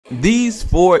These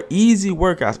 4 easy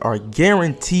workouts are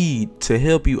guaranteed to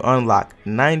help you unlock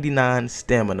 99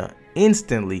 stamina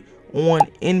instantly on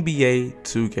NBA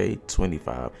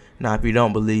 2K25. Now, if you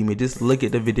don't believe me, just look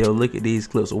at the video, look at these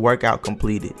clips. Workout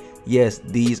completed. Yes,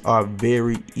 these are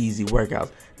very easy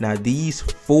workouts. Now, these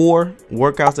 4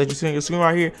 workouts that you see on your screen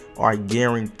right here are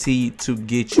guaranteed to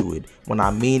get you it. When I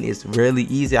mean it's really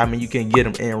easy, I mean you can get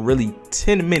them in really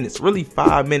 10 minutes, really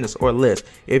 5 minutes or less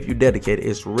if you dedicate it.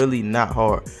 It's really not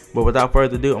hard. But without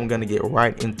further ado, I'm going to get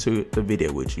right into the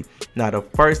video with you. Now, the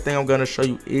first thing I'm going to show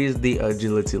you is the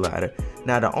agility ladder.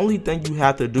 Now, the only thing you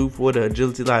have to do for the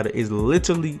agility ladder is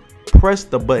literally press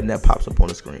the button that pops up on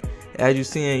the screen. As you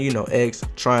seeing, you know, X,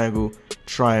 triangle,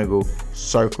 triangle,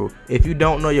 circle. If you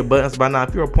don't know your buttons by now,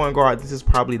 if you're a point guard, this is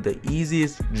probably the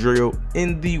easiest drill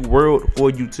in the world for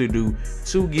you to do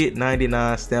to get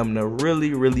 99 stamina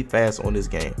really fast on this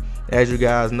game. As you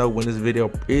guys know, when this video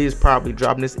is probably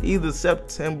dropping, it's either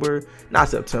Saturday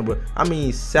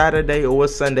or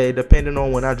Sunday, depending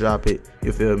on when I drop it,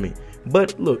 you feel me?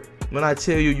 But look, when I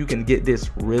tell you can get this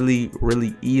really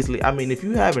easily, I mean, if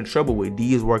you're having trouble with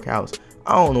these workouts,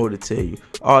 I don't know what to tell you.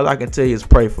 All I can tell you is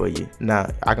pray for you. Now,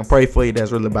 I can pray for you.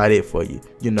 That's really about it for you.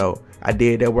 You know, I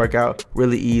did that workout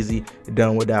really easy,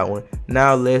 done with that one.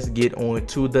 Now let's get on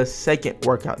to the second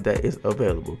workout that is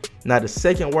available. Now, the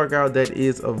second workout that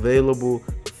is available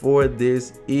for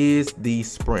this is the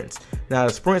sprints. Now,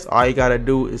 the sprints, all you gotta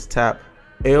do is tap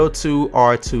L2,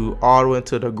 R2 all the way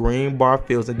into the green bar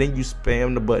fills, and then you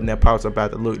spam the button that pops up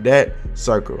after. Look, that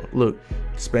circle. Look,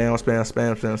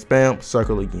 spam,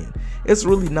 circle again. It's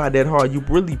really not that hard. You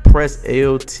really press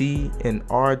LT and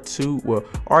R2, well,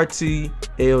 RT,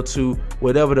 L2,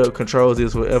 whatever the controls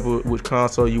is, which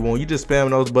console you want. You just spam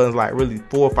those buttons like really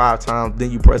 4 or 5 times, then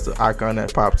you press the icon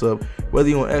that pops up, whether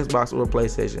you're on Xbox or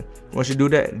PlayStation. Once you do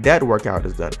that, that workout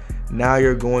is done. Now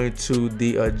you're going to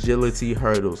the agility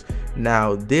hurdles.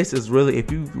 Now this is really,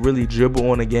 if you really dribble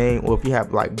on a game, or if you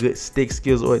have like good stick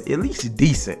skills, or at least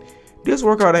decent, this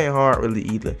workout ain't hard really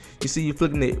either. You see, you're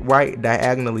flicking it right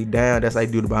diagonally down. That's how you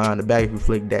do the behind the back. If you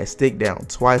flick that stick down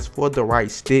twice for the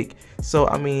right stick. So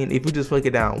I mean, if you just flick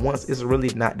it down once, it's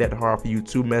really not that hard for you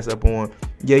to mess up on.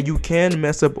 Yeah, you can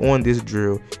mess up on this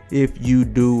drill if you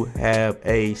do have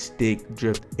a stick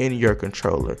drift in your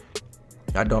controller.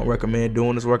 I don't recommend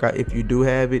doing this workout if you do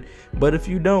have it, but if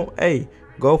you don't, hey,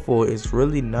 go for it. It's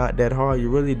really not that hard. You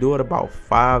really do it about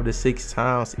 5 to 6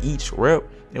 times each rep,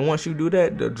 and once you do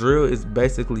that, the drill is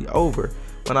basically over.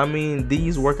 But I mean,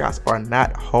 these workouts are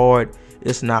not hard.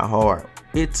 It's not hard.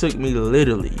 It took me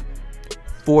literally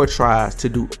 4 tries to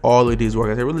do all of these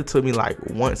workouts. It really took me like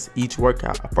once each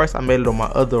workout. First, I made it on my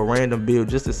other random build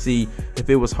just to see if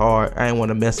it was hard. I didn't want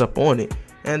to mess up on it.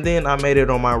 And then I made it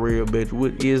on my real bitch,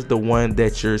 which is the one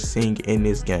that you're seeing in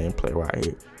this gameplay right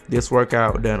here. This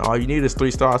workout done. All you need is 3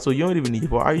 stars, so you don't even need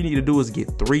 4. All you need to do is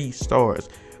get 3 stars.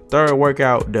 Third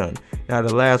workout done. Now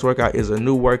the last workout is a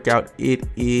new workout. It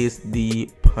is the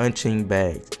punching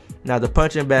bags. Now the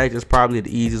punching bag is probably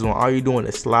the easiest one. All you're doing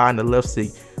is sliding the left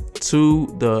stick to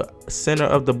the center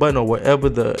of the button, or wherever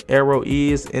the arrow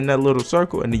is in that little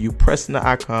circle, and then you pressing the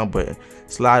icon button.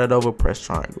 Slide it over, press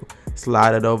triangle.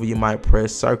 Slide it over, you might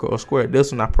press circle or square.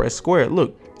 This one I press square.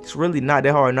 Look, it's really not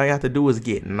that hard. All you have to do is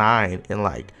get 9 in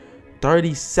like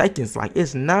 30 seconds. Like,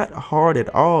 it's not hard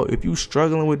at all. If you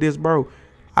struggling with this, bro,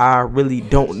 I really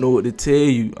don't know what to tell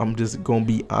you. I'm just gonna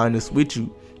be honest with you.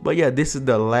 But yeah, this is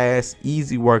the last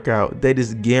easy workout that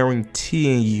is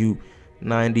guaranteeing you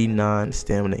 99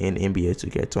 stamina in NBA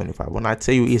 2K25. When I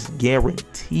tell you it's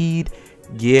guaranteed.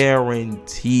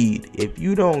 If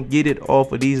you don't get it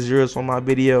off of these zeros on my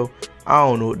video, I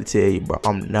don't know what to tell you, but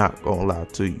I'm not gonna lie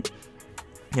to you.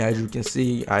 As you can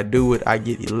see, I do it. I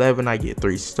get 11. I get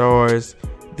 3 stars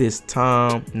this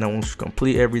time. Now once you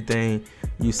complete everything,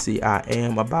 you see I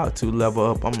am about to level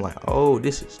up. I'm like, oh,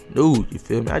 this is new, you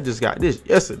feel me? I just got this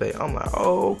yesterday. I'm like,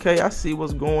 oh, okay, I see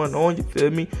what's going on, you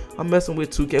feel me? I'm messing with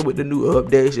 2K with the new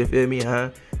updates, you feel me, huh?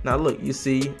 Now look, you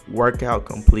see, workout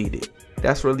completed.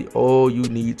 That's really all you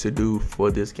need to do for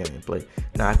this gameplay.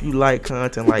 Now, if you like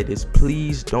content like this,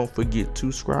 please don't forget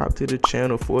to subscribe to the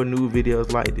channel for new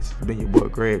videos like this. It's been your boy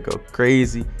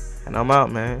GregGoCrazyyy, and I'm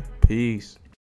out, man. Peace.